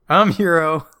I'm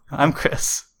Hero. I'm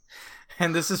Chris.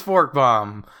 And this is Fork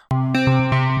Bomb.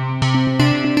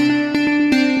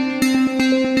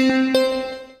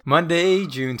 Monday,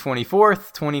 June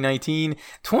 24th, 2019.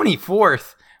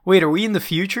 24th? Wait, are we in the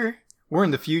future? We're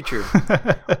in the future.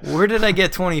 Where did I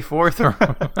get 24th from?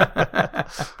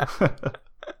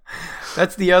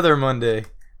 That's the other Monday.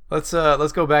 Let's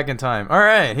go back in time. All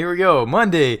right, here we go.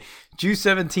 Monday, June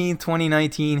 17th,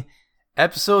 2019.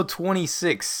 Episode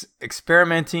 26,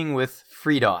 Experimenting with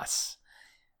FreeDOS.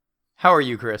 How are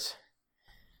you, Chris?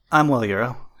 I'm well,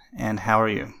 Euro. And how are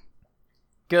you?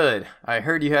 Good. I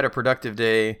heard you had a productive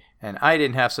day, and I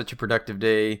didn't have such a productive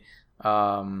day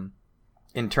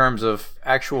in terms of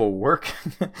actual work.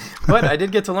 But I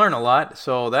did get to learn a lot,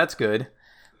 so that's good.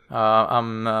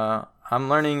 I'm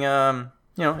learning,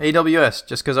 AWS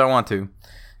just because I want to.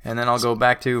 And then I'll go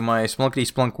back to my Splunkety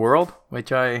Splunk world,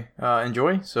 which I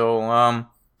enjoy. So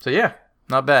yeah,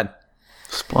 not bad.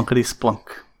 Splunkety Splunk.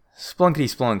 Splunkety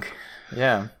Splunk.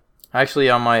 Yeah.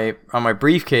 Actually, on my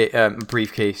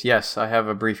briefcase. Yes, I have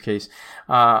a briefcase.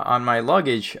 On my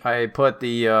luggage, I put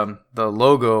the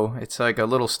logo. It's like a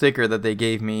little sticker that they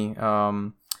gave me.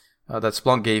 That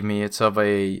Splunk gave me. It's of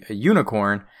a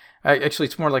unicorn. Actually,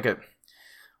 it's more like a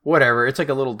whatever. It's like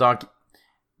a little donkey.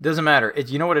 Doesn't matter.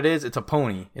 You know what it is? It's a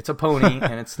pony. It's a pony,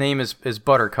 and its name is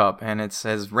Buttercup, and it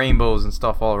has rainbows and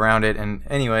stuff all around it. And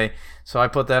anyway, so I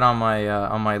put that on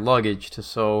my luggage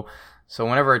so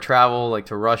whenever I travel, like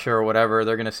to Russia or whatever,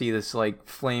 they're gonna see this like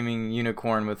flaming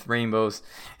unicorn with rainbows,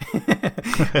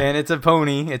 and it's a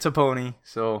pony. It's a pony.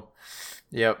 So,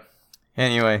 yep.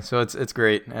 Anyway, so it's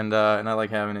great, and I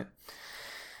like having it.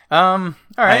 All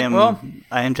right.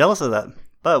 I am jealous of that,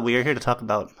 but we are here to talk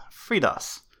about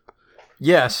FreeDOS.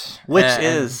 Yes, which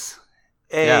is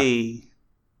an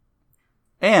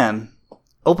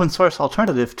open source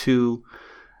alternative to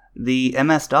the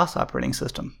MS-DOS operating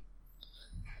system.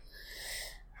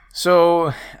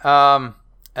 So,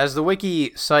 as the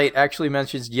wiki site actually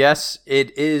mentions, yes,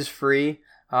 it is free.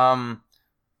 I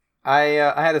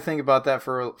had to think about that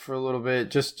for a little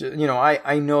bit. Just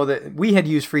I know that we had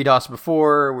used FreeDOS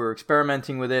before. We were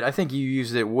experimenting with it. I think you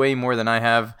used it way more than I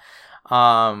have.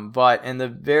 But in the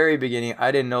very beginning,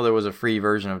 I didn't know there was a free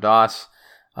version of DOS.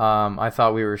 I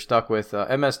thought we were stuck with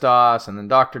MS-DOS and then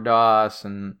Dr. DOS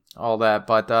and all that.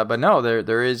 But no,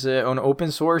 there is an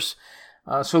open source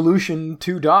solution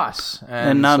to DOS.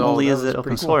 And not only is it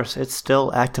open source, it's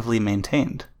still actively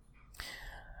maintained.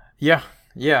 Yeah.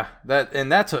 That's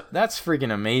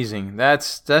freaking amazing.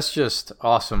 That's just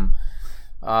awesome.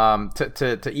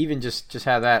 To even just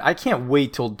have that. I can't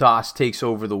wait till DOS takes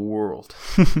over the world.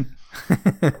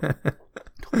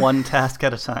 One task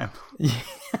at a time.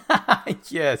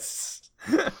 Yes.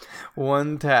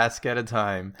 One task at a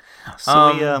time.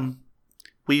 So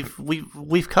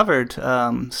we've covered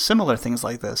similar things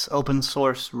like this, open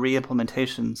source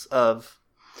re-implementations of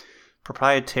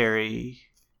proprietary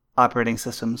operating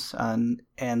systems, and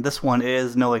this one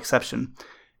is no exception.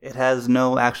 It has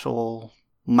no actual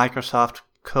Microsoft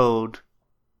code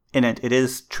in it. It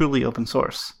is truly open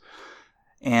source.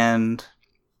 And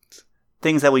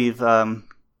things that we've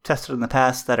tested in the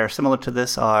past that are similar to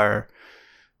this are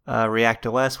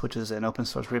ReactOS, which is an open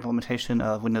source reimplementation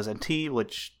of Windows NT,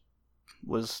 which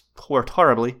worked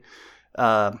horribly.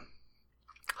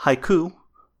 Haiku,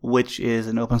 which is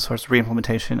an open source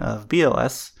reimplementation of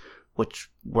BeOS,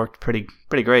 which worked pretty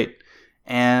great.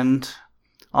 And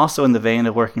also in the vein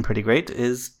of working pretty great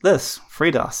is this,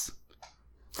 FreeDOS.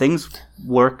 Things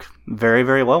work very,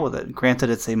 very well with it.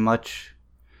 Granted, it's a much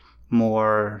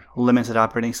more limited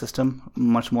operating system,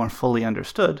 much more fully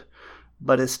understood,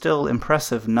 but it's still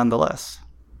impressive nonetheless.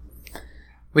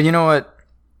 But you know what?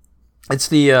 It's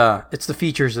the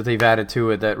features that they've added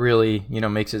to it that really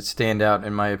makes it stand out,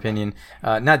 in my opinion.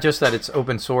 Not just that it's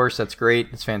open source, that's great,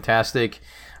 it's fantastic.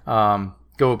 Go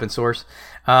open source,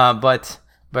 but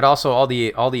also all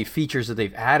the features that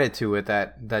they've added to it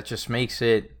that just makes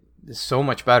it so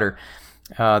much better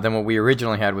than what we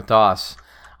originally had with DOS.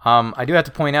 I do have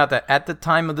to point out that at the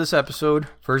time of this episode,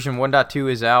 version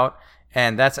 1.2 is out,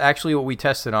 and that's actually what we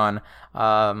tested on.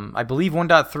 I believe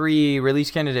 1.3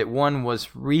 release candidate 1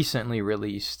 was recently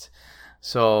released,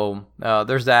 so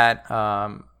there's that.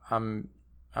 I'm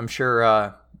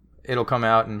sure it'll come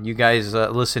out, and you guys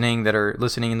listening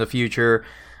in the future,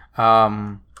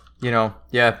 bear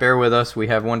with us. We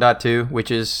have 1.2, which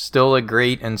is still a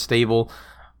great and stable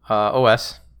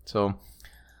OS. So,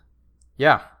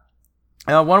 yeah.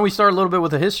 Why don't we start a little bit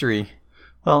with the history?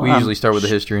 Well, we usually start with the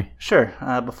history. Sure.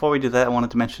 Before we do that, I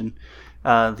wanted to mention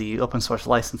the open source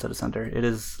license that it's under. It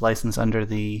is licensed under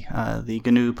the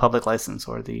GNU public license,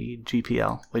 or the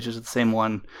GPL, which is the same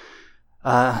one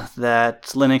that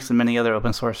Linux and many other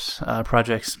open source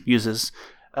projects uses.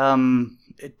 Having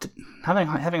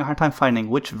a hard time finding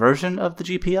which version of the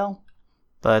GPL,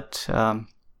 but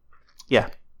yeah,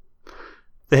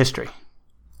 the history.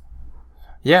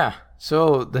 Yeah,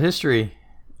 so the history.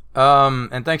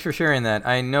 And thanks for sharing that.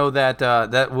 I know that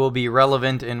that will be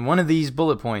relevant in one of these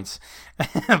bullet points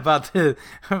about the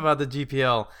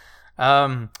GPL.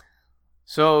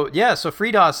 So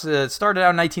FreeDOS started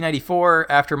out in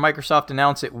 1994 after Microsoft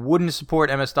announced it wouldn't support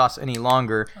MS-DOS any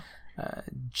longer.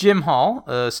 Jim Hall,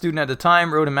 a student at the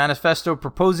time, wrote a manifesto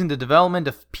proposing the development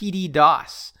of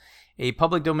PD-DOS, a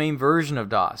public domain version of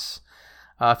DOS.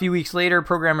 A few weeks later,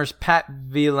 programmers Pat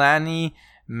Villani,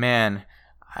 man,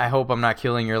 I hope I'm not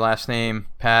killing your last name,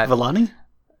 Pat. Villani?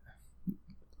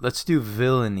 Let's do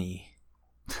Villainy.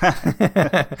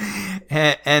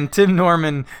 and Tim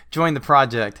Norman joined the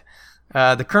project.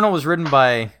 The kernel was written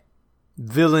by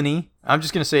Villainy. I'm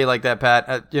just going to say it like that,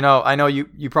 Pat. I know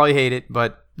you probably hate it,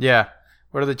 but yeah.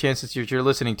 What are the chances you're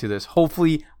listening to this?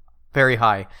 Hopefully very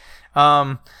high.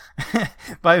 By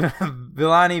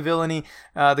Villainy,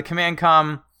 the command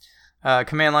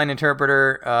line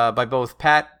interpreter by both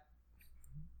Pat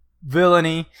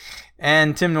Villani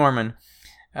and Tim Norman.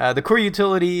 The core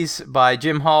utilities by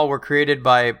Jim Hall were created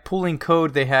by pulling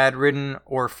code they had written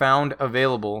or found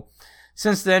available.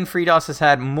 Since then, FreeDOS has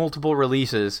had multiple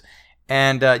releases,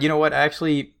 and you know what?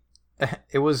 Actually,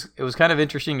 it was kind of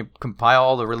interesting to compile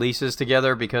all the releases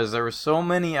together because there were so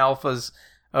many alphas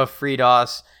of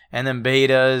FreeDOS and then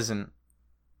betas, and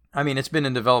I mean it's been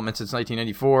in development since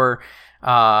 1994.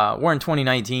 We're in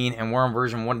 2019 and we're on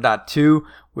version 1.2,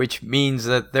 which means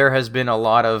that there has been a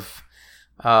lot of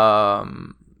not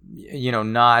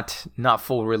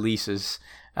full releases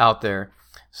out there.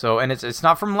 So, and it's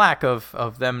not from lack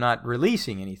of them not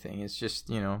releasing anything. It's just,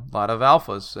 a lot of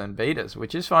alphas and betas,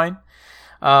 which is fine.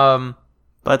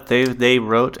 But they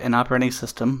wrote an operating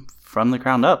system from the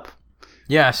ground up.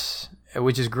 Yes,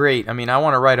 which is great. I mean, I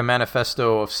want to write a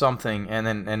manifesto of something and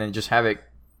then just have it,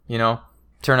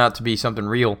 turn out to be something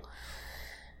real.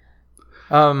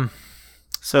 Yes,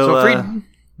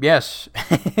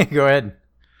 go ahead.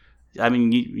 I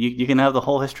mean, you can have the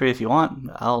whole history if you want.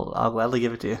 I'll gladly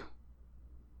give it to you.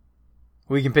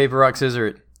 We can paper, rock, scissor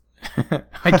it.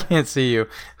 I can't see you.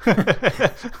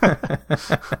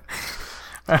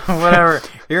 Whatever.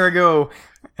 Here we go.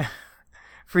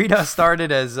 FreeDOS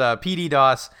started as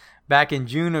PD-DOS back in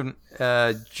June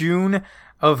of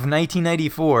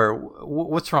 1994.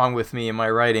 What's wrong with me in my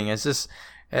writing? It's just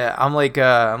I'm like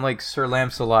Sir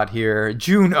Lancelot here.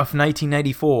 June of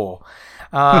 1994.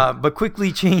 But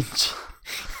quickly changed.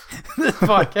 This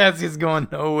podcast is going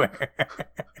nowhere.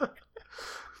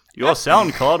 Your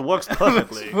sound card works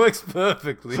perfectly. Works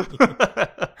perfectly.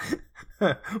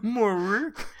 More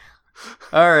work.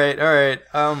 All right.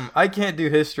 I can't do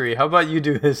history. How about you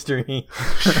do history?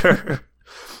 Sure.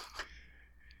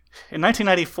 In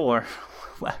 1994,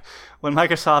 when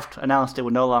Microsoft announced it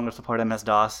would no longer support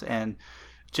MS-DOS, and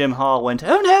Jim Hall went,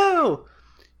 "Oh no!"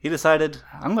 he decided,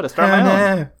 "I'm going to start my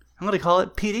own. I'm going to call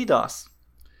it PD-DOS,"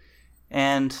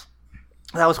 and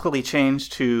that was quickly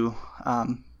changed to.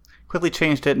 Quickly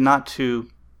changed it not to.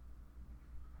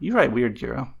 You write weird,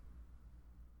 Euro.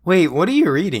 Wait, what are you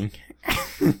reading?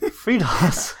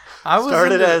 FreeDOS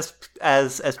started as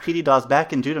PD-DOS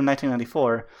back in June of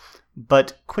 1994,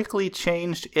 but quickly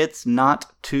changed its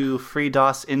not to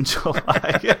FreeDOS in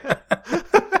July.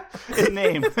 His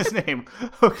name.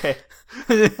 Okay.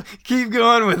 Keep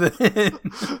going with it.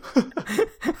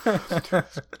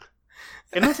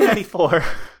 In 1994,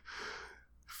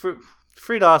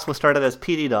 FreeDOS was started as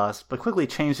PD-DOS, but quickly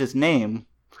changed its name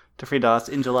to FreeDOS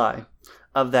in July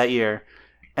of that year,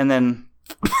 and then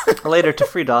later to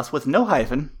FreeDOS with no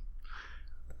hyphen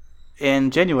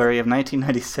in January of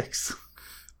 1996.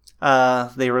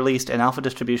 They released an alpha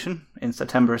distribution in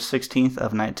September 16th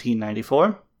of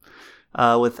 1994,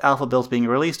 with alpha builds being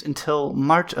released until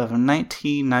March of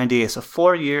 1998, so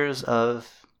 4 years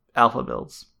of alpha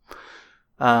builds.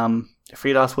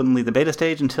 FreeDOS wouldn't leave the beta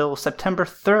stage until September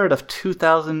 3rd of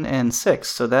 2006,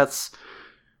 so that's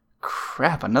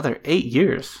another 8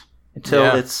 years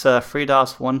until its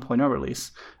FreeDOS 1.0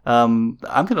 release. I'm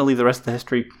going to leave the rest of the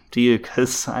history to you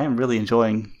because I am really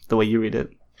enjoying the way you read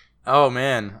it. Oh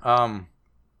man,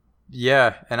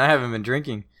 yeah, and I haven't been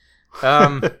drinking.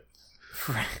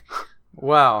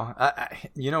 Wow,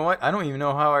 you know what? I don't even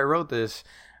know how I wrote this.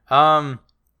 FreeDOS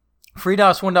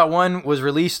 1.1 was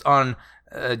released on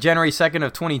January 2nd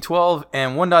of 2012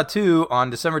 and 1.2 on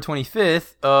December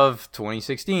 25th of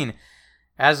 2016.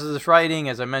 As of this writing,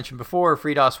 as I mentioned before,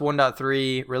 FreeDOS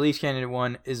 1.3 release candidate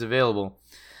 1 is available.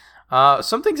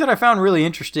 Some things that I found really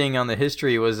interesting on the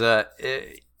history was that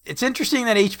it's interesting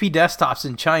that HP desktops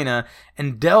in China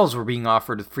and Dells were being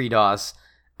offered with FreeDOS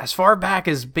as far back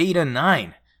as Beta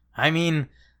 9. I mean,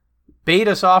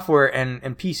 Beta software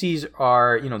and PCs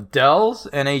are, Dells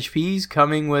and HPs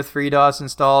coming with FreeDOS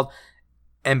installed,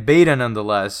 and Beta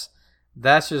nonetheless.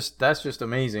 That's just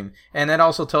amazing, and that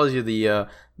also tells you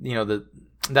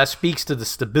that speaks to the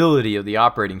stability of the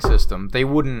operating system. They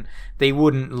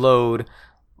wouldn't load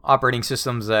operating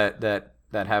systems that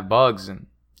have bugs, and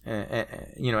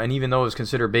even though it was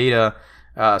considered beta,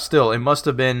 still it must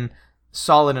have been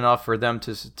solid enough for them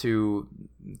to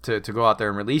go out there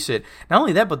and release it. Not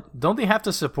only that, but don't they have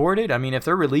to support it? I mean, if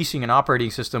they're releasing an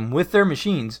operating system with their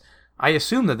machines, I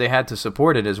assume that they had to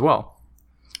support it as well.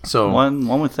 So one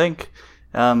would think.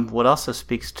 What also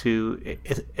speaks to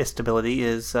its stability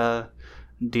is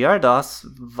DR-DOS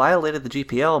violated the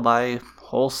GPL by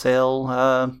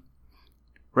wholesale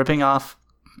ripping off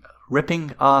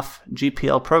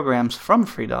GPL programs from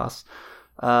FreeDOS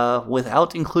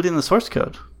without including the source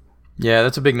code. Yeah,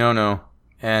 that's a big no-no.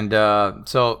 And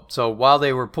so while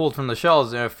they were pulled from the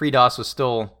shelves, FreeDOS was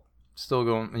still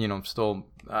going,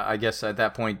 I guess at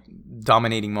that point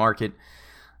dominating market.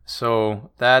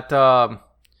 So that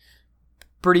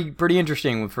pretty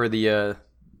interesting for the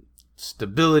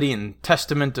stability and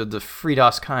testament of the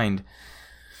FreeDOS kind.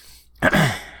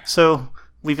 So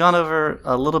we've gone over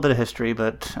a little bit of history,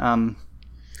 but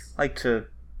like to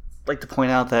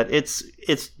point out that it's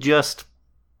DOS.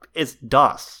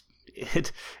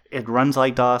 It runs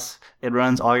like DOS. It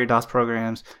runs all your DOS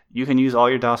programs. You can use all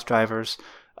your DOS drivers.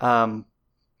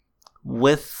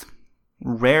 With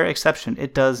rare exception,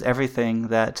 it does everything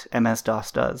that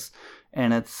MS-DOS does,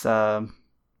 and it's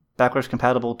backwards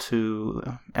compatible to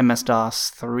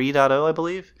MS-DOS 3.0, I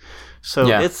believe. So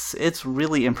yeah. It's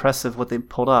really impressive what they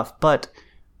pulled off, but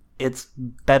it's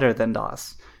better than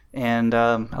DOS. And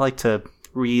I like to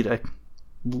read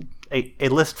a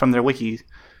list from their wiki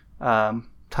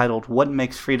titled "What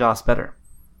Makes FreeDOS Better."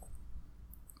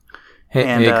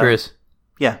 Hey, Chris.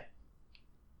 Yeah.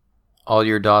 All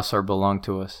your DOS are belong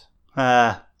to us.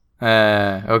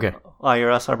 Okay. All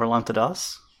your DOS are belong to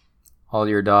DOS? All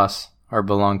your DOS are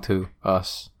belong to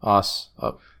us. Us.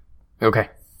 Oh. Okay.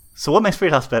 So what makes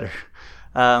FreeDOS better?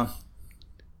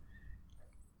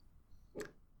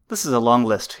 This is a long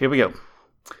list. Here we go.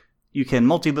 You can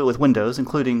multi-boot with Windows,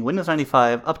 including Windows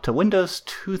 95 up to Windows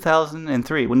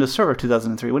 2003, Windows Server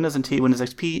 2003, Windows NT, Windows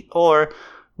XP, or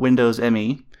Windows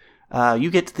ME. You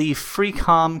get the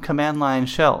FreeCom command line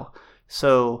shell.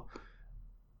 So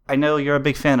I know you're a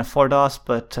big fan of 4DOS,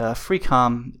 but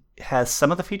FreeCom has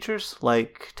some of the features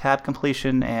like tab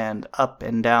completion and up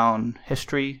and down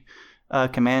history,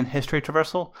 command history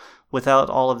traversal, without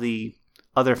all of the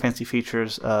other fancy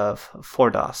features of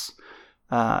 4DOS.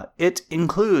 It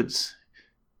includes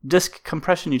disk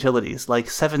compression utilities like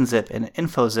 7-zip and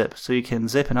InfoZip, so you can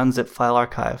zip and unzip file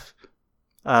archives.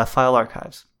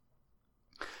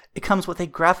 It comes with a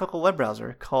graphical web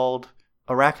browser called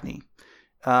Arachne,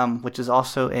 which is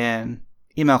also an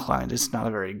email client. It's not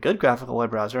a very good graphical web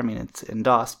browser. I mean, it's in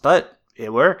DOS, but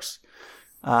it works.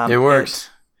 It works.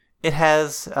 It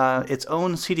has its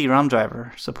own CD-ROM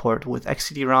driver support with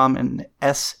XCD-ROM and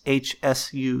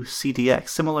SHSU-CDX,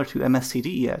 similar to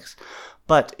MSCDEX,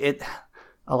 but it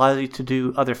allows you to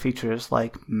do other features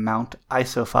like mount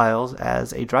ISO files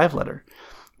as a drive letter,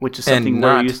 which is something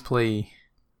we're used to play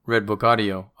Redbook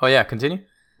audio. Oh yeah, continue.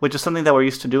 Which is something that we're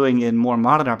used to doing in more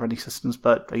modern operating systems,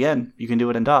 but again, you can do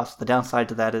it in DOS. The downside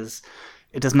to that is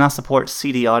it does not support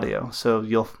CD audio, so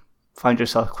you'll find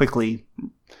yourself quickly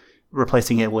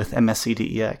replacing it with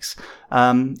MSCDEX.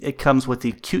 It comes with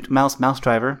the Qt mouse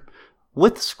driver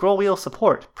with scroll wheel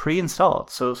support pre-installed.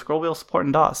 So scroll wheel support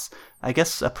in DOS. I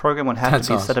guess a program would have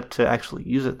to be set up to actually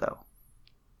use it though.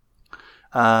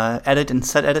 Edit and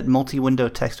set edit multi-window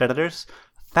text editors.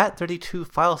 FAT32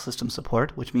 file system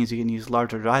support, which means you can use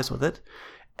larger drives with it.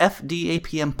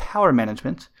 FD-APM power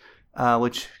management,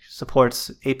 which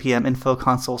supports APM info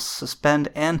console suspend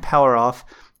and power off,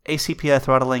 ACPI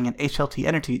throttling, and HLT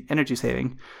energy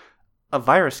saving. A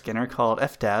virus scanner called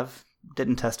FDAV.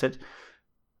 Didn't test it.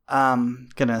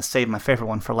 Gonna save my favorite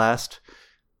one for last.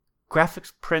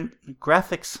 Graphics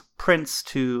prints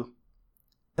to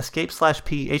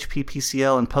Escape/P, HP,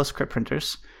 PCL, and PostScript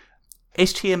printers.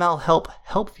 HTML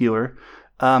help viewer.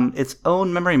 Its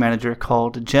own memory manager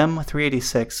called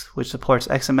GEM386, which supports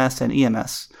XMS and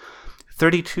EMS.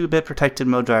 32-bit protected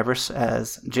mode drivers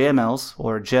as JMLs,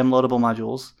 or GEM loadable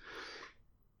modules,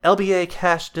 LBA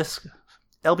cache disk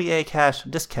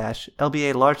cache,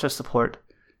 LBA large disk support,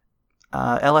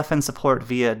 LFN support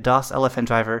via DOS LFN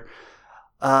driver.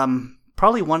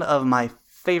 probably one of my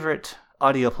favorite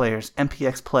audio players,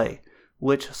 MPX Play,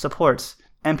 which supports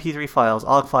MP3 files,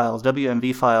 OGG files,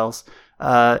 WMV files,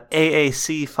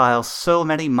 AAC files, so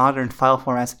many modern file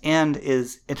formats, and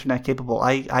is internet capable.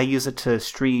 I use it to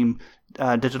stream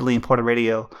digitally imported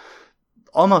radio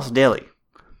almost daily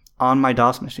on my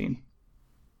DOS machine.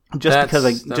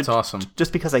 That's awesome.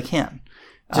 Just because I can.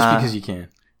 Just because you can.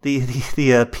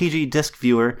 The PG Disk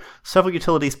Viewer, several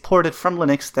utilities ported from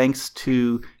Linux thanks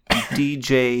to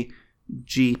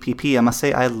DJGPP. I must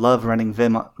say I love running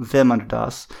Vim under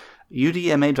DOS.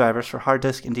 UDMA drivers for hard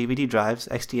disk and DVD drives,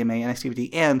 XDMA and XDVD,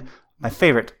 and my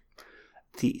favorite,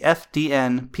 the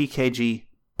FDN PKG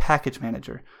Package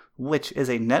Manager, which is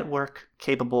a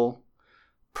network-capable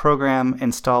program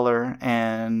installer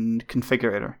and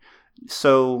configurator.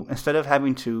 So instead of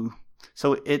having to...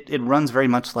 So it runs very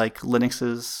much like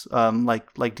Linux's,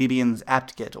 like Debian's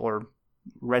apt-get or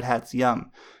Red Hat's Yum.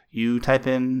 You type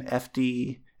in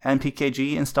FD and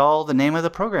PKG, install the name of the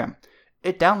program.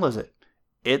 It downloads it.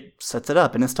 It sets it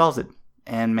up and installs it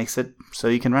and makes it so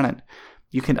you can run it.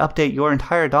 You can update your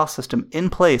entire DOS system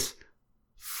in place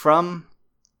from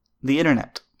the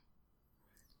internet.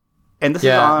 And this is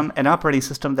on an operating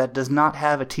system that does not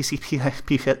have a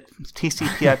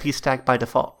TCP/IP stack by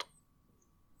default.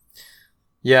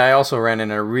 Yeah, I also ran it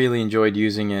and I really enjoyed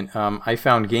using it. I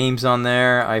found games on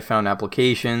there. I found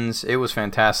applications. It was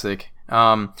fantastic.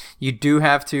 You do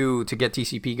have to get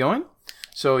TCP going.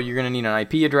 So you're going to need an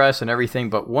IP address and everything.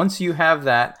 But once you have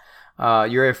that,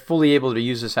 you're fully able to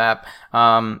use this app.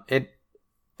 To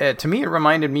me, it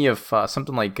reminded me of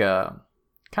something like kind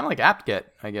of like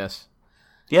apt-get, I guess.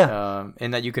 Yeah.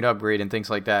 In that you could upgrade and things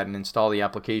like that and install the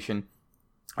application.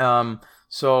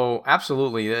 So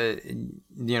absolutely,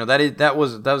 that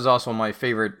was also my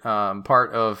favorite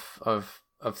part of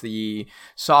the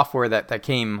software that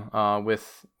came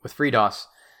with FreeDOS.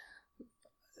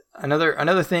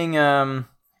 Another thing that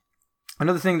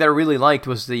I really liked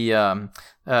was the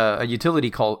a utility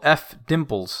called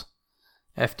FDimples,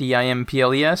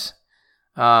 FDIMPLES,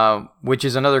 which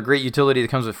is another great utility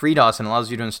that comes with FreeDOS and allows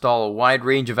you to install a wide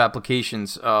range of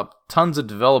applications, tons of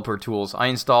developer tools. I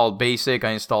installed BASIC,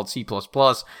 I installed C++,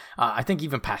 I think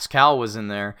even Pascal was in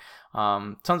there.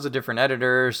 Tons of different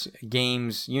editors,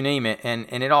 games, you name it, and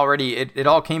it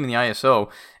all came in the ISO.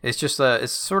 It's just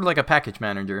it's sort of like a package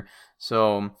manager.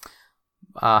 So,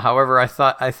 however,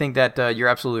 I think that you're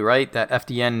absolutely right. That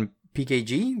FDN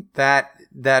PKG,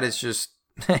 that is just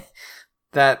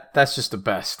that's just the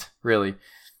best, really.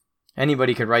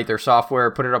 Anybody could write their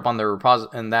software, put it up on their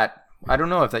repository, and that I don't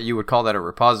know if that you would call that a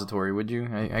repository, would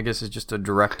you? I guess it's just a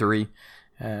directory.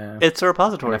 It's a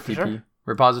repository, for sure.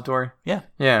 Repository. Yeah.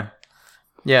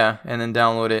 Yeah, and then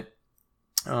download it.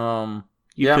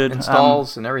 You could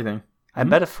installs and everything. I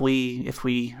bet if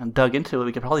we dug into it,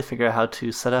 we could probably figure out how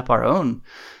to set up our own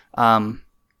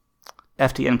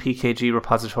FDNPKG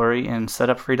repository and set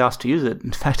up FreeDOS to use it.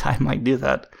 In fact, I might do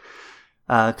that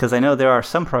because I know there are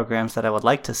some programs that I would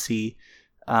like to see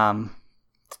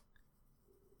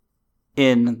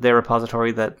in their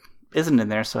repository that isn't in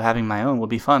there. So having my own would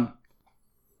be fun.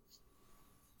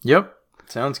 Yep,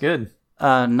 sounds good.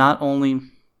 Not only,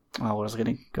 what was I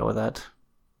going to go with that?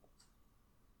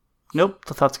 Nope,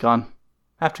 the thought's gone.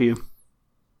 After you.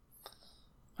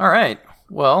 All right.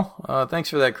 Well, thanks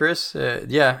for that, Chris.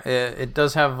 It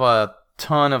does have a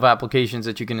ton of applications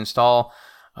that you can install.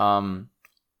 A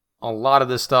lot of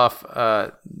this stuff,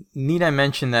 need I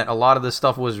mention that a lot of this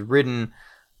stuff was written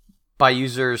by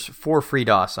users for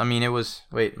FreeDOS. I mean, it was,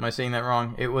 wait, am I saying that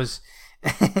wrong? It was,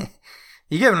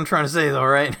 you get what I'm trying to say though,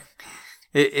 right?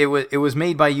 It was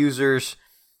made by users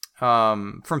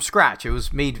from scratch. It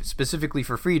was made specifically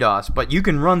for FreeDOS, but you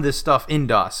can run this stuff in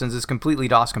DOS since it's completely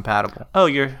DOS compatible. Oh,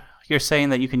 you're saying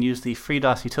that you can use the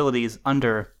FreeDOS utilities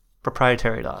under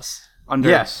proprietary DOS, under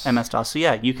MS-DOS. So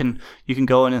yeah, you can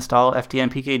go and install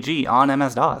FDNPKG on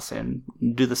MS-DOS and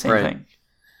do the same thing.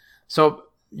 So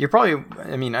you're probably,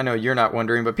 I mean, I know you're not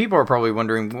wondering, but people are probably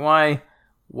wondering why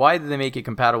did they make it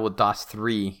compatible with DOS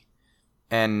 3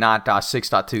 and not DOS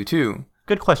 6.22?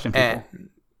 Good question, people.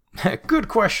 Good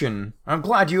question. I'm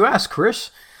glad you asked,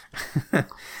 Chris.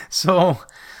 So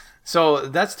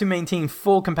that's to maintain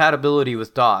full compatibility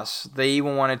with DOS. They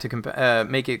even wanted to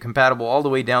make it compatible all the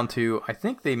way down to, I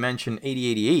think they mentioned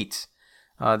 8088,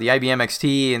 the IBM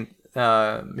XT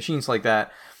and machines like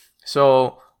that.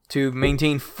 So to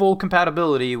maintain full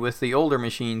compatibility with the older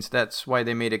machines, that's why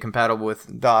they made it compatible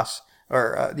with DOS,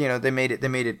 or they made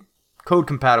it code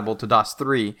compatible to DOS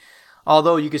 3.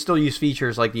 Although you can still use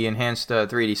features like the enhanced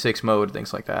 386 mode,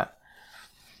 things like that.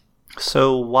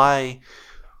 So why,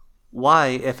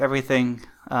 if everything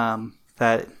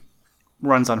that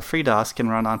runs on FreeDOS can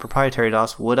run on proprietary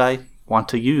DOS. Would I want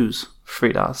to use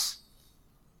FreeDOS?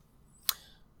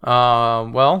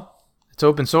 Well, it's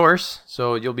open source,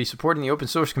 so you'll be supporting the open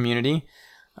source community.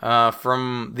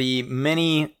 From the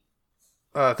many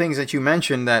things that you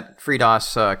mentioned that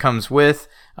FreeDOS comes with,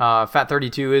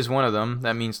 FAT32 is one of them.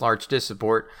 That means large disk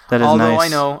support. That is Although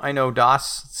nice. I know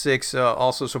DOS 6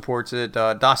 also supports it.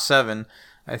 DOS 7,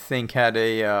 I think, had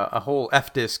a whole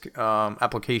FDisk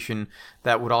application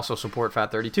that would also support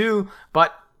FAT32,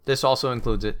 but this also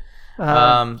includes it.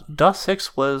 DOS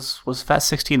 6 was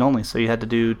FAT16 only, so you had to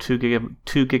do 2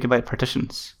 gigabyte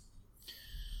partitions.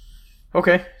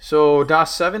 Okay, so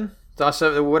DOS 7,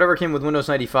 whatever came with Windows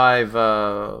 95,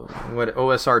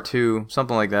 OSR2,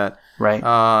 something like that. Right.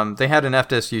 They had an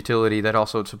FDisk utility that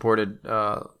also supported,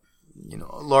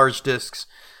 large disks,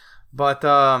 but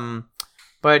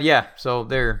yeah, so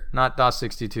they're not DOS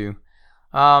 62.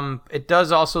 It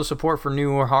does also support for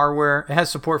newer hardware. It has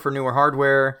support for newer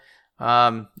hardware.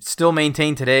 It's still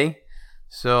maintained today.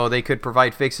 So they could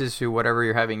provide fixes to whatever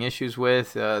you're having issues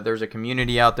with. There's a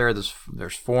community out there.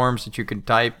 There's forums that you can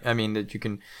that you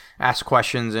can ask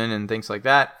questions in and things like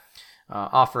that.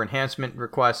 Offer enhancement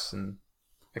requests and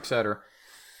etc.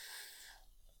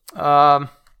 Well,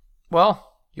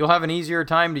 you'll have an easier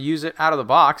time to use it out of the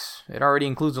box. It already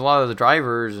includes a lot of the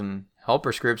drivers and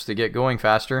helper scripts to get going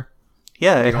faster.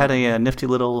 Yeah, it had a nifty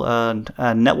little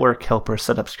network helper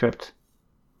setup script.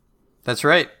 That's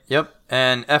right. Yep.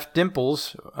 And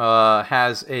FDimples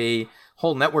has a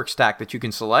whole network stack that you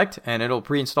can select, and it'll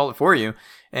pre-install it for you.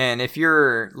 And if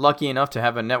you're lucky enough to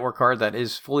have a network card that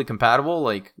is fully compatible,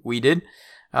 like we did,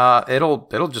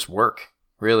 it'll just work,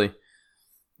 really.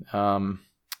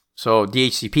 So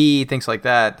DHCP, things like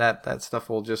that stuff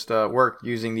will just work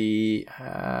using the.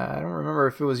 I don't remember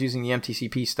if it was using the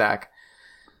MTCP stack.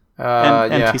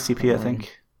 MTCP, I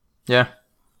think. Yeah.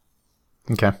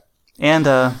 Okay. And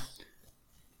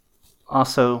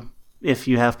also, if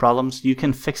you have problems, you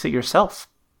can fix it yourself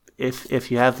if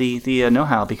you have the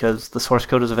know-how, because the source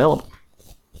code is available.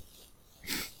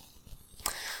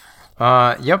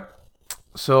 Yep.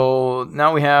 So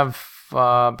now we have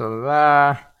blah, blah,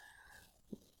 blah.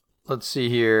 Let's see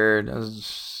here.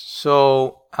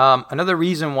 So another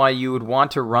reason why you would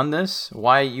want to run this,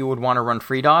 why you would want to run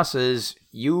FreeDOS, is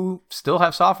you still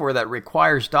have software that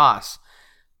requires DOS.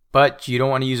 But you don't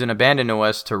want to use an abandoned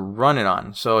OS to run it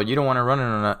on. So you don't want to run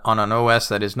it on an OS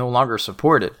that is no longer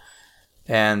supported.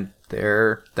 And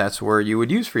that's where you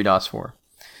would use FreeDOS for.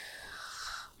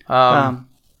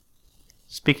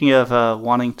 Speaking of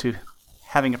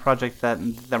having a project that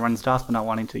runs DOS but not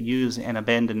wanting to use an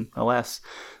abandoned OS,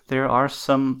 there are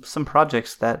some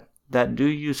projects that do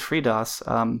use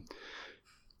FreeDOS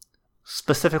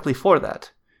specifically for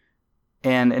that.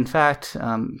 And in fact,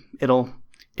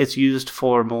 it's used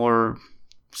for more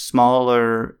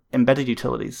smaller embedded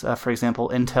utilities. For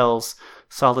example, Intel's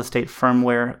solid-state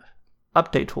firmware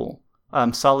update tool,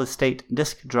 solid-state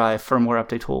disk drive firmware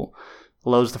update tool,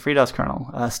 loads the FreeDOS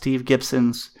kernel. Steve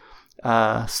Gibson's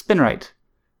SpinRite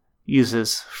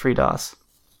uses FreeDOS.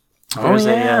 There's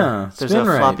a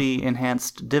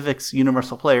floppy-enhanced DivX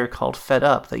universal player called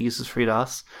FedUp that uses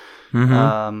FreeDOS.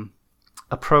 Mm-hmm.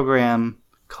 A program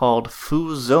called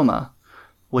Fuzoma,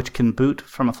 which can boot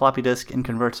from a floppy disk and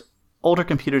converts older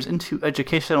computers into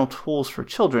educational tools for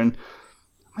children.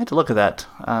 I might have to look at that.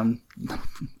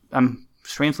 I'm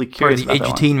strangely curious about that one.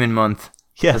 For the Edutainment Month.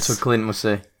 Yes. That's what Clinton would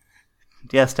say.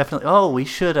 Yes, definitely. Oh, we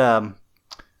should,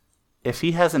 if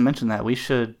he hasn't mentioned that, we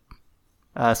should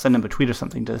send him a tweet or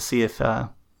something to see if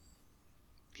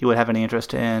he would have any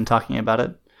interest in talking about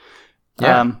it.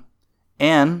 Yeah.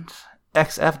 And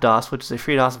XFDOS, which is a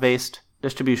FreeDOS-based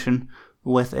distribution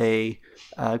with a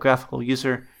graphical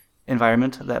user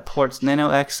environment that ports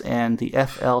NanoX and the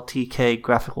FLTK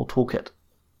graphical toolkit.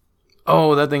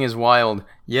 Oh, that thing is wild.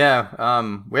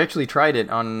 Yeah, we actually tried it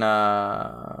on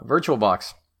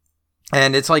VirtualBox.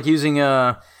 And it's like using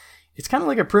it's kind of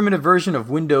like a primitive version of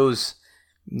Windows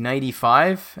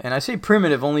 95. And I say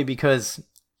primitive only because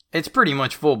it's pretty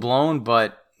much full-blown,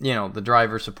 but, the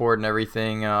driver support and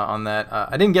everything on that.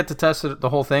 I didn't get to test the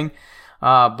whole thing.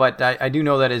 But I do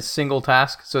know that it's single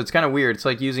task, so it's kind of weird. It's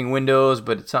like using Windows,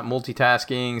 but it's not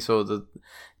multitasking, so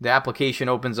the application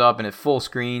opens up and it full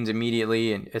screens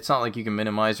immediately, and it's not like you can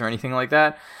minimize or anything like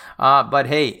that. But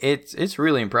hey, it's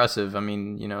really impressive. I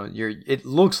mean, it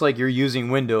looks like you're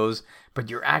using Windows, but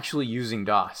you're actually using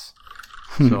DOS.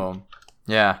 So,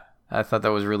 yeah, I thought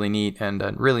that was really neat and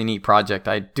a really neat project.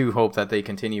 I do hope that they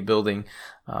continue building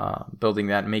that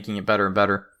and making it better and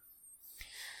better.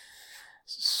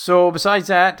 So besides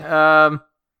that,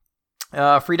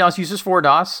 FreeDOS uses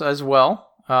ForDOS as well.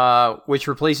 which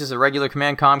replaces a regular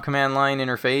command-com command line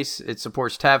interface. It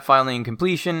supports tab filing and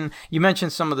completion. You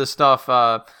mentioned some of this stuff,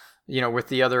 with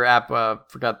the other app.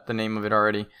 Forgot the name of it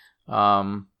already.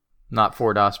 Not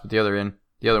 4DOS, but the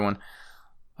other one.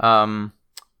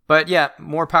 But yeah,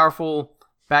 more powerful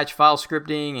batch file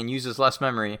scripting and uses less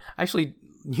memory. I actually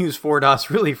use 4DOS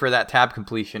really for that tab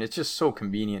completion. It's just so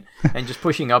convenient. And just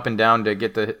pushing up and down to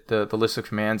get the list of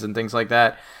commands and things like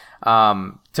that.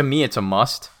 To me, it's a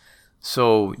must.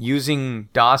 So using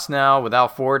DOS now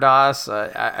without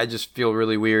 4DOS, I just feel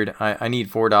really weird. I need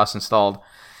 4DOS installed.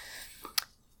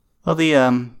 Well,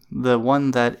 the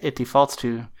one that it defaults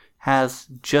to has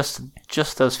just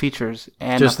those features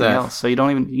and just nothing else. So you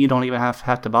don't even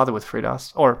have to bother with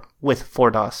FreeDOS or with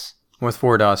 4DOS. With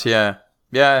 4DOS,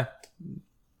 yeah.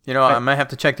 I might have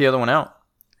to check the other one out.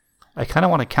 I kind of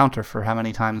want to counter for how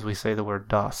many times we say the word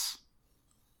DOS.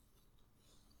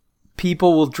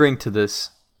 People will drink to this.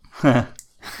 Okay,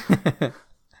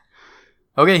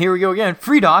 here we go again.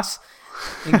 FreeDOS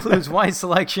includes wide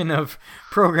selection of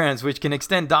programs which can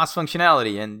extend DOS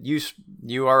functionality, and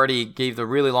you already gave the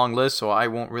really long list, so I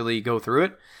won't really go through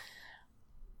it.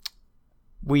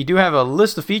 We do have a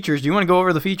list of features. Do you want to go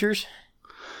over the features?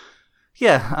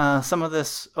 Yeah, some of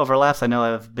this overlaps. I know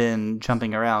I've been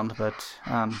jumping around, but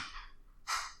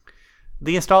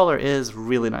the installer is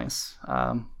really nice.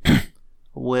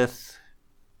 With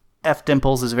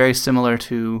FDimples is very similar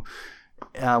to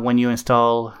when you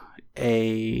install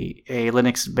a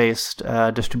Linux-based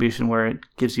distribution where it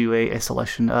gives you a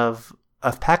selection of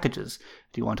packages.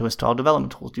 Do you want to install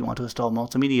development tools? Do you want to install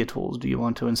multimedia tools? Do you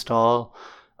want to install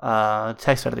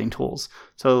text editing tools?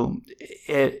 So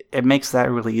it makes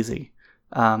that really easy.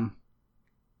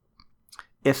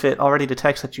 If it already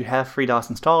detects that you have FreeDOS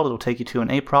installed, it'll take you to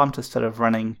an A prompt instead of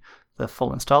running the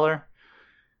full installer.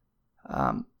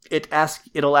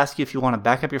 It'll ask you if you want to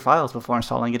back up your files before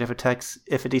installing it if it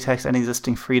detects any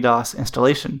existing FreeDOS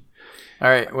installation. All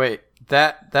right, wait.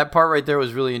 That part right there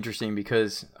was really interesting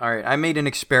because, all right, I made an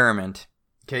experiment,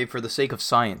 okay, for the sake of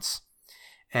science.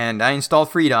 And I installed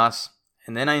FreeDOS,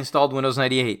 and then I installed Windows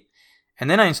 98. And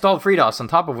then I installed FreeDOS on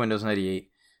top of Windows 98,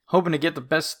 hoping to get the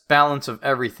best balance of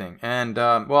everything. And,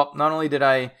 not only did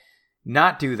I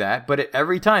not do that, but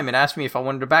every time it asked me if I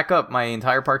wanted to back up my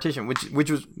entire partition, which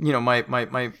was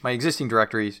my existing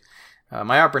directories,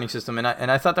 my operating system, and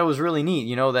I thought that was really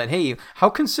neat. That hey, how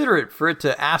considerate for it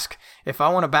to ask if I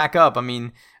want to back up. I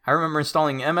mean, I remember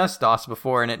installing MS DOS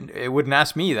before, and it wouldn't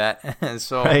ask me that.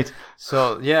 So right.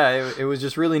 So yeah, it was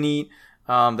just really neat.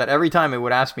 That every time it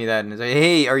would ask me that and say,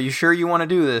 hey, are you sure you want to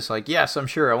do this? Like, yes, I'm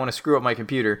sure. I want to screw up my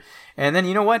computer. And then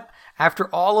you know what? After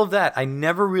all of that, I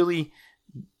never really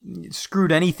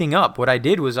screwed anything up. What I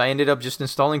did was I ended up just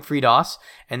installing FreeDOS,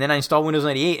 and then I installed Windows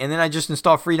 98, and then I just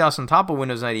installed FreeDOS on top of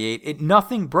Windows 98.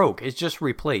 Nothing broke. It's just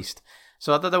replaced.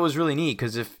 So I thought that was really neat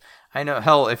because if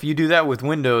you do that with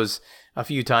Windows a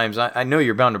few times, I know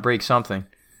you're bound to break something.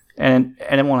 And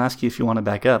it won't ask you if you want to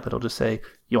back up. It'll just say,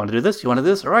 you want to do this? You want to do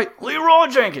this? All right, Leroy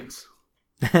Jenkins.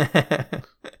 That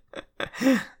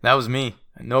was me.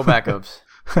 No backups.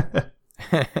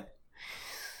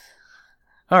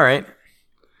 All right.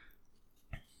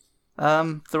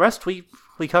 The rest we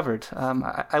covered.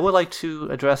 I would like to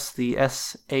address the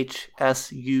SHSUCDX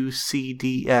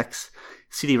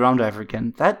CD-ROM driver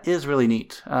again. That is really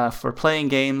neat for playing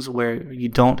games where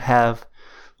it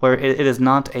is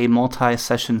not a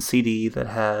multi-session CD that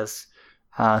has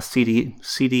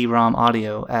CD-ROM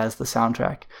audio as the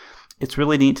soundtrack. It's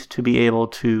really neat to be able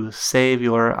to save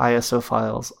your ISO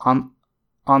files on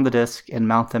the disk and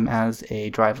mount them as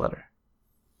a drive letter.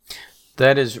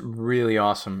 That is really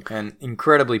awesome and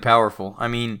incredibly powerful. I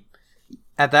mean,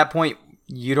 at that point,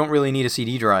 you don't really need a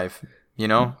CD drive,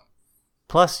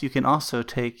 Plus, it can also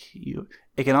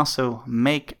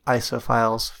make ISO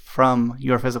files from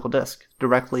your physical disk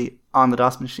directly on the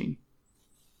DOS machine.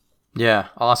 Yeah,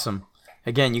 awesome.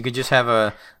 Again, you could just have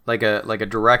a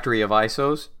directory of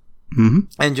ISOs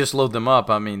and just load them up.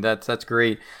 I mean, that's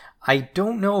great. I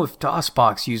don't know if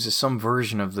DOSBox uses some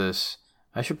version of this.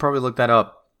 I should probably look that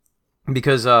up.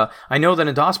 Because I know that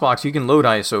in DOSBox you can load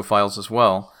ISO files as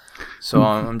well, so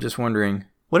I'm just wondering.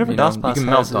 Whatever DOSBox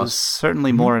has is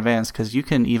certainly more advanced because you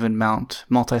can even mount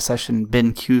multi-session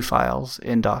bin.q files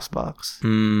in DOSBox.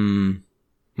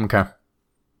 Okay.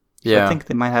 Yeah. So I think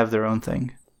they might have their own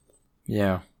thing.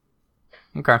 Yeah.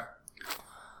 Okay.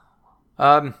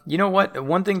 You know what?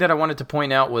 One thing that I wanted to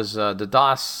point out was the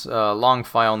DOS long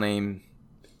file name.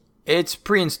 It's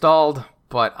pre-installed,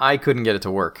 but I couldn't get it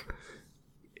to work.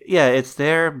 Yeah, it's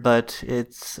there, but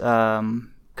it's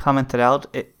commented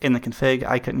out in the config.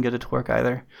 I couldn't get it to work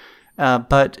either.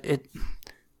 But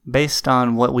based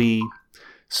on what we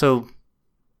So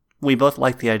we both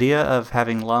like the idea of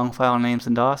having long file names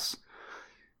in DOS,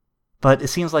 but it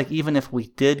seems like even if we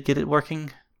did get it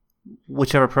working,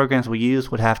 whichever programs we use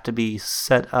would have to be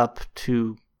set up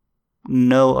to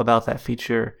know about that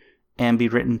feature and be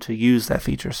written to use that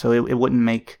feature. So it wouldn't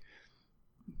make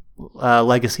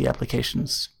legacy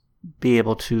applications be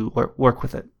able to work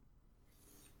with it.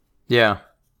 Yeah,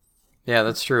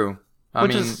 that's true. I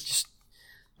mean, just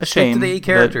a stick shame to the 8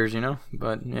 characters,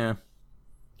 But yeah,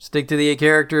 stick to the 8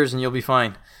 characters and you'll be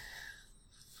fine.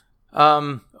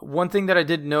 One thing that I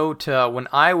did note when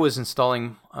I was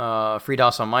installing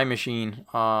FreeDOS on my machine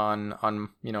on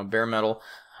bare metal,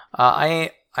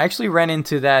 I actually ran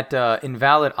into that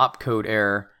invalid opcode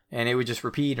error, and it would just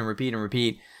repeat and repeat and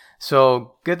repeat.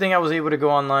 So good thing I was able to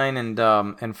go online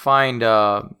and find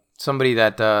somebody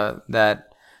that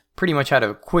pretty much had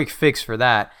a quick fix for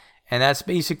that. And that's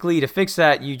basically, to fix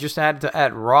that, you just had to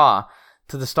add raw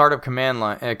to the startup command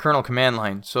line, kernel command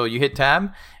line. So you hit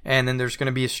tab, and then there's going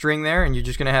to be a string there, and you're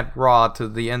just going to add raw to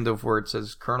the end of where it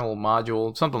says kernel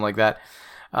module, something like that.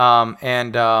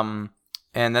 And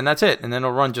then that's it, and then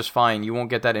it'll run just fine. You won't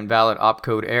get that invalid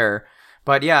opcode error.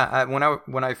 But yeah,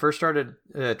 when I first tried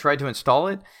to install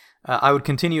it, I would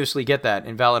continuously get that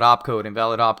invalid opcode,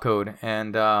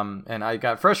 and I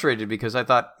got frustrated because I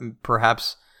thought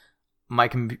perhaps my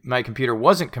computer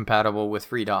wasn't compatible with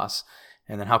FreeDOS.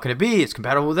 And then how can it be? It's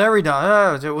compatible with every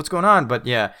DOS. What's going on? But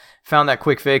yeah, found that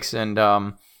quick fix, and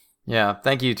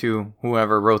thank you to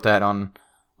whoever wrote that on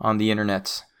the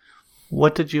internet.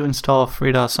 What did you install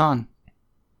FreeDOS on?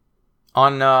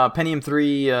 On Pentium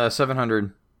 3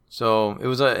 700. So it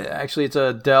was it's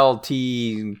a Dell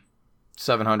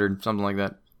T700, something like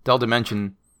that. Dell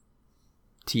Dimension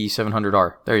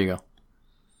T700R. There you go.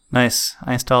 Nice.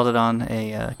 I installed it on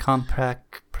a Compaq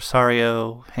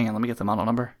Presario. Hang on, let me get the model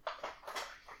number.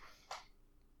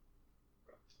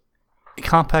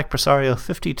 Compaq Presario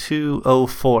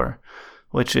 5204,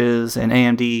 which is an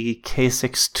AMD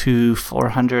K62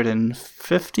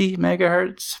 450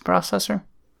 megahertz processor.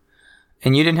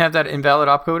 And you didn't have that invalid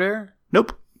opcode error?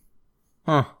 Nope.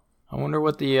 Huh. I wonder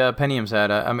what the Pentiums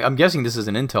had. I'm guessing this is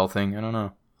an Intel thing. I don't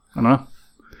know.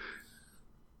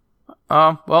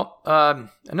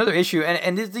 Another issue,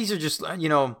 and these are just,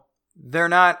 they're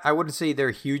not, I wouldn't say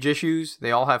they're huge issues.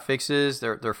 They all have fixes.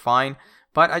 They're fine.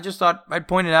 But I just thought I'd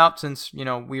point it out since,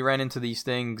 we ran into these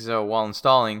things while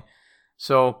installing.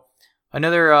 So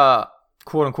another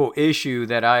quote-unquote issue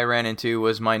that I ran into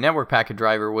was my network packet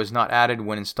driver was not added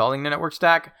when installing the network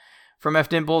stack from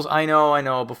FDimples. I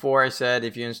know. Before I said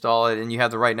if you install it and you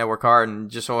have the right network card, and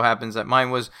just so happens that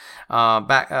mine was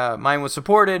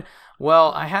supported.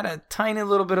 Well, I had a tiny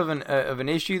little bit of an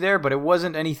issue there, but it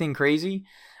wasn't anything crazy.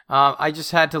 I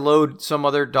just had to load some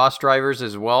other DOS drivers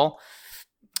as well.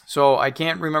 So I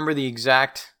can't remember the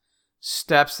exact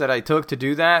steps that I took to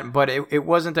do that, but it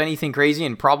wasn't anything crazy,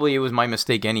 and probably it was my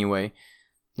mistake anyway,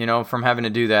 from having to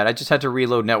do that. I just had to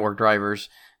reload network drivers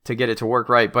to get it to work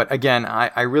right. But again,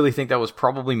 I really think that was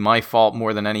probably my fault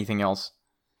more than anything else.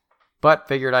 But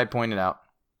figured I'd point it out.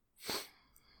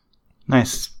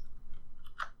 Nice.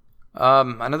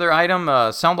 Another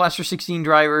item, Sound Blaster 16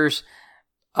 drivers.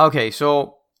 Okay,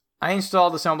 so I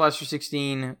installed the Sound Blaster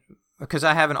 16 because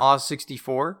I have an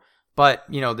OZ64, but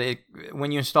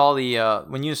when you install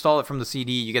it from the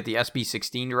CD, you get the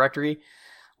SB16 directory.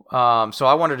 So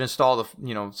I wanted to install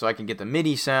so I can get the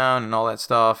MIDI sound and all that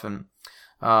stuff, and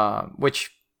which,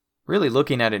 really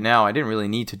looking at it now, I didn't really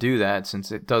need to do that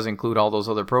since it does include all those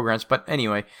other programs. But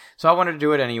anyway, so I wanted to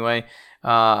do it anyway.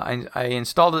 I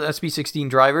installed the SB16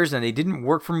 drivers, and they didn't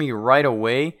work for me right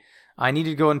away. I needed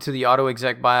to go into the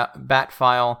AutoExec bat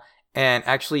file and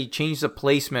actually change the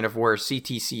placement of where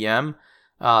CTCM,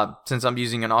 since I'm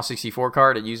using an AUS64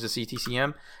 card, it uses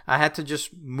CTCM. I had to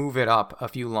just move it up a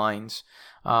few lines.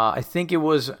 I think it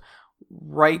was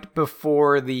right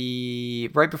before it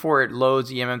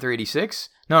loads EMM386.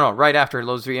 No, right after it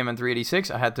loads EMM386,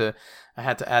 I had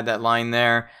to add that line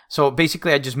there. So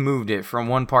basically, I just moved it from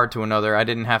one part to another. I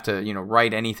didn't have to,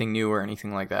 write anything new or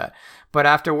anything like that. But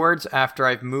afterwards, after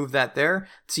I've moved that there,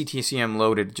 CTCM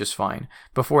loaded just fine.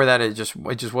 Before that, it just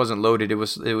wasn't loaded. It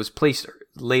was placed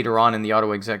later on in the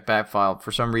AutoExec bat file.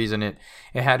 For some reason, it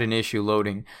had an issue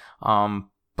loading.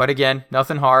 But again,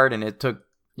 nothing hard, and it took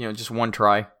just one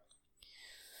try.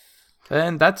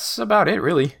 And that's about it,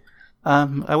 really.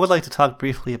 I would like to talk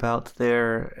briefly about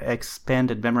their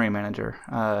expanded memory manager,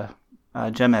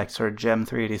 GemX or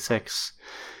Gem386.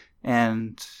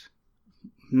 And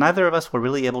neither of us were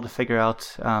really able to figure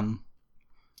out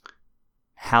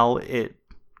how it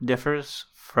differs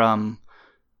from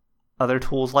other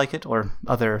tools like it or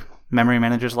other memory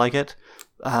managers like it.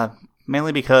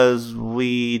 mainly because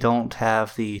we don't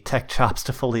have the tech chops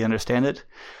to fully understand it.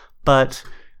 But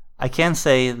I can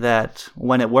say that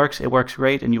when it works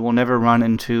great, and you will never run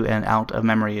into an out of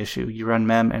memory issue. You run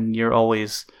mem, and you're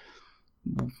always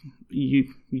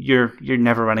you're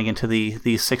never running into the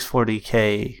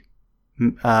 640K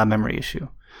memory issue.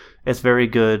 It's very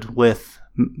good with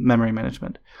memory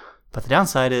management. But the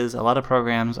downside is a lot of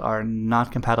programs are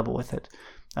not compatible with it.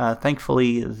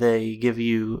 Thankfully, they give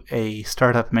you a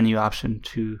startup menu option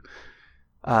to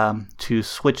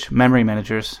switch memory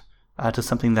managers to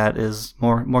something that is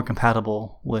more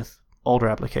compatible with older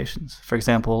applications. For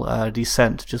example,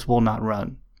 Descent just will not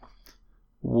run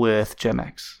with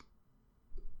GemX.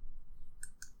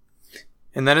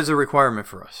 And that is a requirement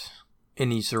for us. It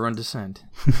needs to run Descent.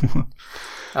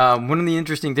 One of the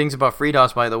interesting things about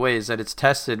FreeDOS, by the way, is that it's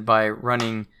tested by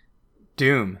running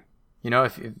Doom. You know,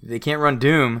 if they can't run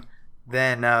Doom,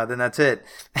 then that's it.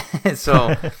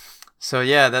 so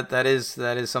yeah, that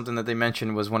is something that they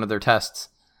mentioned was one of their tests.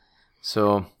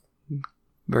 So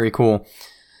very cool.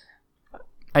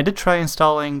 I did try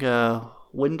installing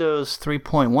Windows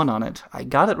 3.1 on it. I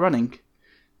got it running,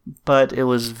 but it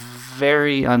was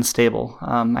very unstable.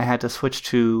 I had to switch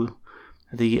to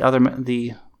the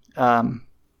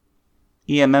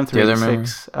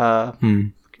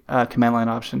EMM386 command line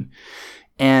option,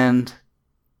 and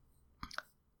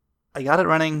I got it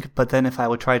running. But then, if I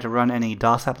would try to run any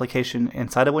DOS application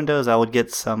inside of Windows, I would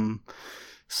get some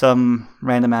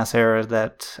random ass error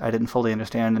that I didn't fully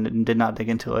understand and did not dig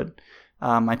into it.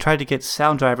 I tried to get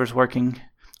sound drivers working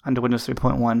under Windows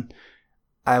 3.1.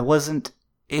 I wasn't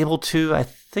able to. I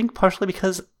think partially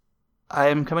because I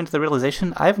am coming to the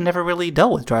realization I've never really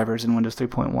dealt with drivers in Windows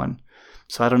 3.1.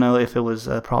 So I don't know if it was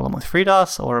a problem with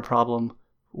FreeDOS or a problem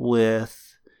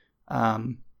with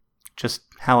just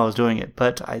how I was doing it.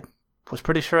 But I was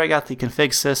pretty sure I got the config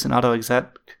sys and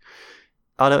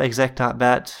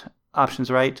autoexec.bat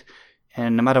options right.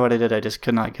 And no matter what I did, I just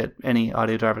could not get any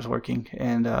audio drivers working.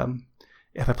 And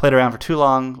if I played around for too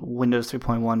long, Windows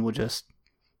 3.1 would just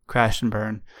crash and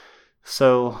burn.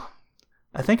 So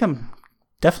I think I'm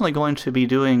definitely going to be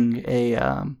doing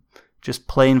a just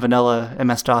plain vanilla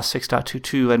MS-DOS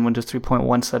 6.22 and Windows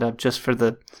 3.1 setup just for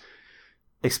the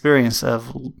experience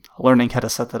of learning how to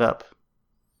set that up.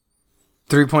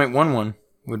 3.11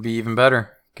 would be even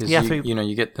better because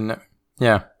you get the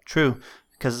yeah. True,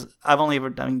 because I've only ever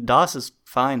DOS is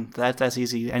fine. That's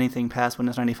easy. Anything past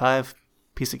Windows 95,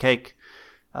 piece of cake.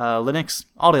 Linux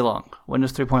all day long.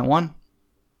 Windows 3.1,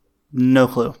 no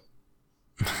clue.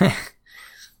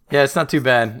 Yeah, it's not too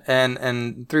bad. And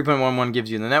 3.11 gives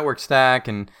you the network stack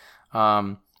and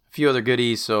a few other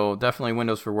goodies. So definitely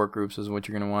Windows for Workgroups is what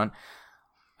you're going to want.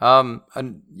 And,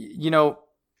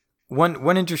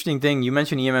 one interesting thing, you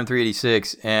mentioned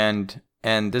EMM386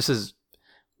 and this is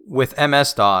with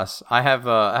MS-DOS. I have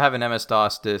an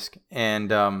MS-DOS disk and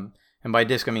by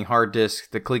disk I mean hard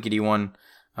disk, the clickety one,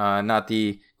 not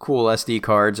the cool SD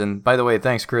cards. And by the way,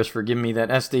 thanks Chris for giving me that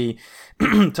SD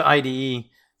to IDE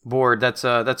board.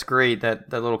 That's great, that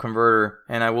little converter,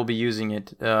 and I will be using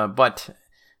it. But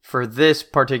for this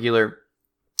particular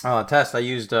test, I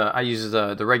used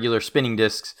the regular spinning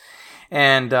disks,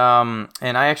 and I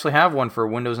actually have one for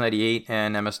Windows 98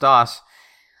 and MS-DOS.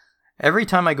 Every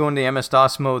time I go into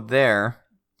MS-DOS mode there,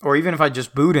 or even if I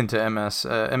just boot into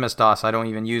MS-DOS, I don't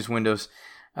even use Windows,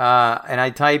 and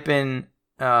I type in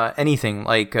anything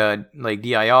like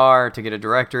dir to get a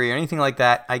directory or anything like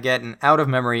that, I get an out of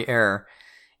memory error.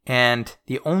 And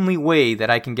the only way that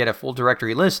I can get a full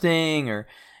directory listing or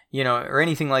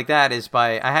anything like that is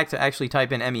I have to actually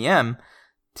type in MEM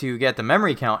to get the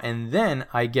memory count, and then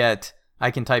I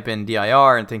can type in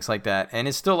dir and things like that. And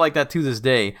it's still like that to this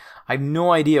day. I have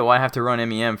no idea why I have to run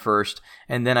MEM first,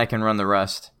 and then I can run the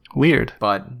rest. Weird.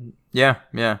 But yeah.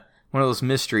 One of those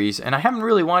mysteries. And I haven't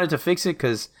really wanted to fix it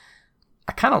because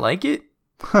I kind of like it.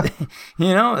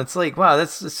 It's like, wow,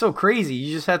 that's so crazy.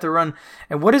 You just have to run.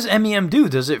 And what does MEM do?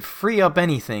 Does it free up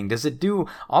anything? Does it do?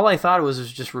 All I thought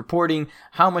was just reporting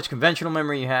how much conventional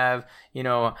memory you have,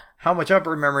 how much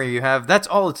upper memory you have. That's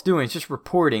all it's doing. It's just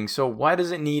reporting. So why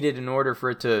does it need it in order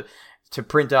for it to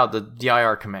print out the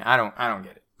dir command? I don't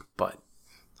get it. But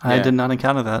yeah. I did not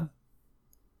encounter that.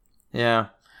 Yeah.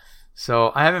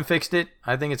 So I haven't fixed it.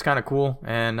 I think it's kind of cool,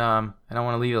 and I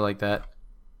want to leave it like that.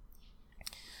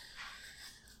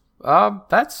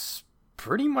 That's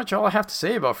pretty much all I have to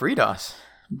say about FreeDOS.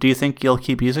 Do you think you'll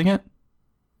keep using it?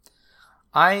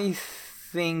 I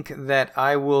think that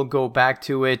I will go back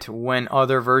to it when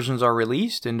other versions are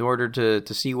released in order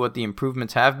to see what the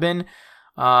improvements have been.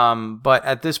 But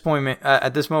at this moment,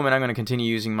 I'm going to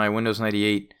continue using my Windows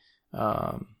 98,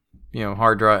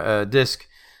 hard drive disk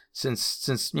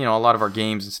since a lot of our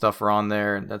games and stuff are on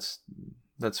there, and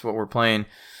that's what we're playing.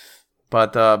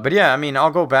 But yeah, I mean,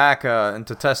 I'll go back and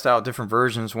to test out different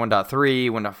versions, 1.3,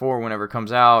 1.4, whenever it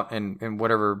comes out, and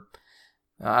whatever.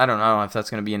 I don't know if that's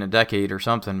going to be in a decade or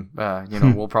something.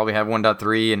 We'll probably have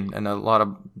 1.3 and a lot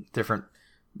of different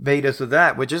betas of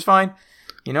that, which is fine.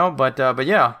 But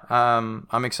yeah,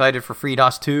 I'm excited for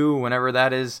FreeDOS 2 whenever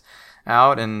that is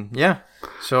out, and yeah,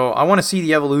 so I want to see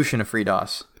the evolution of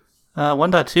FreeDOS.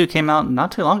 1.2 came out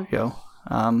not too long ago,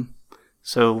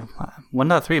 so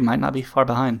 1.3 might not be far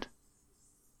behind.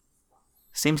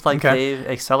 Seems like they've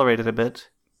accelerated a bit.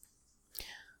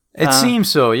 It seems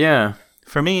so, yeah.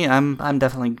 For me, I'm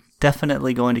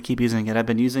definitely going to keep using it. I've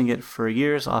been using it for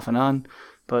years, off and on,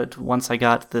 but once I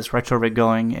got this retro rig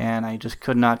going, and I just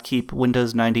could not keep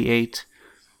Windows 98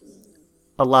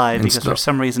 alive because for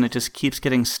some reason it just keeps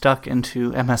getting stuck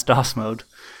into MS-DOS mode.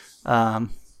 I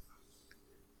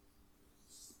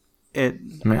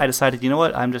decided, you know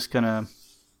what, I'm just going to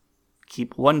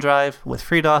keep OneDrive with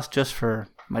FreeDOS just for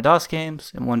my DOS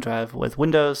games, and OneDrive with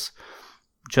Windows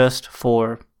just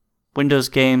for Windows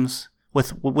games,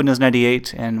 with Windows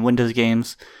 98 and Windows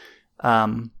games,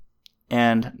 and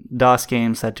DOS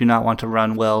games that do not want to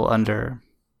run well under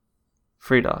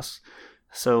FreeDOS.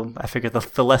 So I figured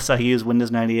the less I use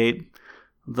Windows 98,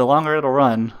 the longer it'll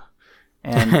run,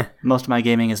 and most of my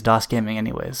gaming is DOS gaming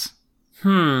anyways.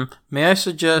 May I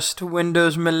suggest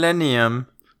Windows Millennium?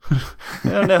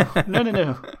 No.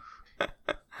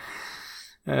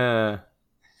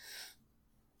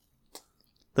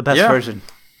 The best version.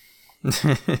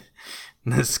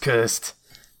 Disgust.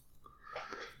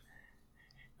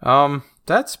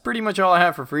 That's pretty much all I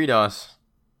have for FreeDOS.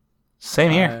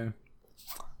 Same here.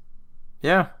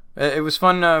 Yeah, it was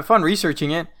fun researching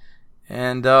it,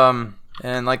 and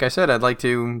like I said, I'd like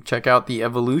to check out the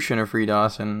evolution of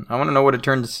FreeDOS, and I want to know what it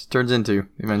turns into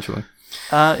eventually.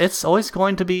 It's always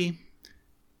going to be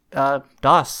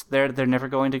DOS. They're never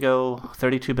going to go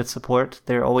 32-bit support.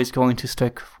 They're always going to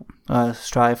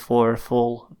strive for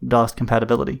full DOS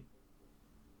compatibility.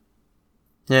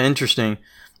 Yeah, interesting.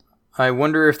 I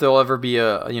wonder if there'll ever be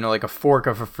a fork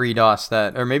of a FreeDOS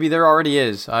that, or maybe there already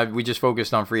is. We just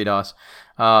focused on FreeDOS.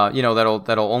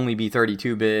 That'll only be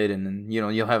 32-bit, and then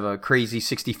you'll have a crazy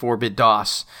 64-bit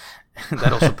DOS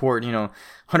that'll support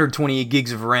 128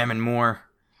 gigs of RAM and more.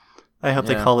 I hope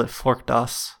they call it Fork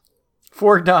DOS.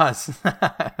 Fork DOS.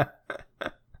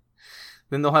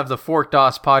 Then they'll have the Fork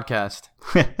DOS podcast.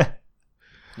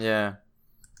 Yeah.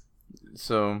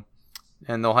 So,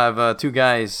 and they'll have two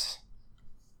guys.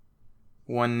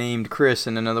 One named Chris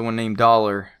and another one named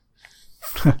Dollar.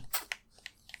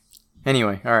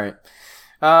 Anyway, all right.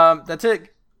 That's it.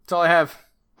 That's all I have.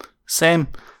 Same.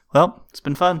 Well, it's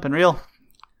been fun. Been real.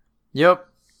 Yep.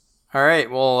 All right.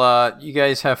 Well, you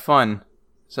guys have fun.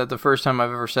 Is that the first time I've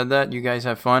ever said that? You guys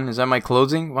have fun? Is that my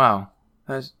closing? Wow.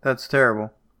 That's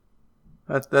terrible.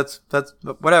 That's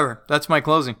whatever. That's my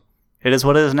closing. It is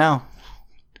what it is now.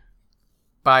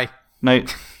 Bye.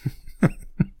 Night.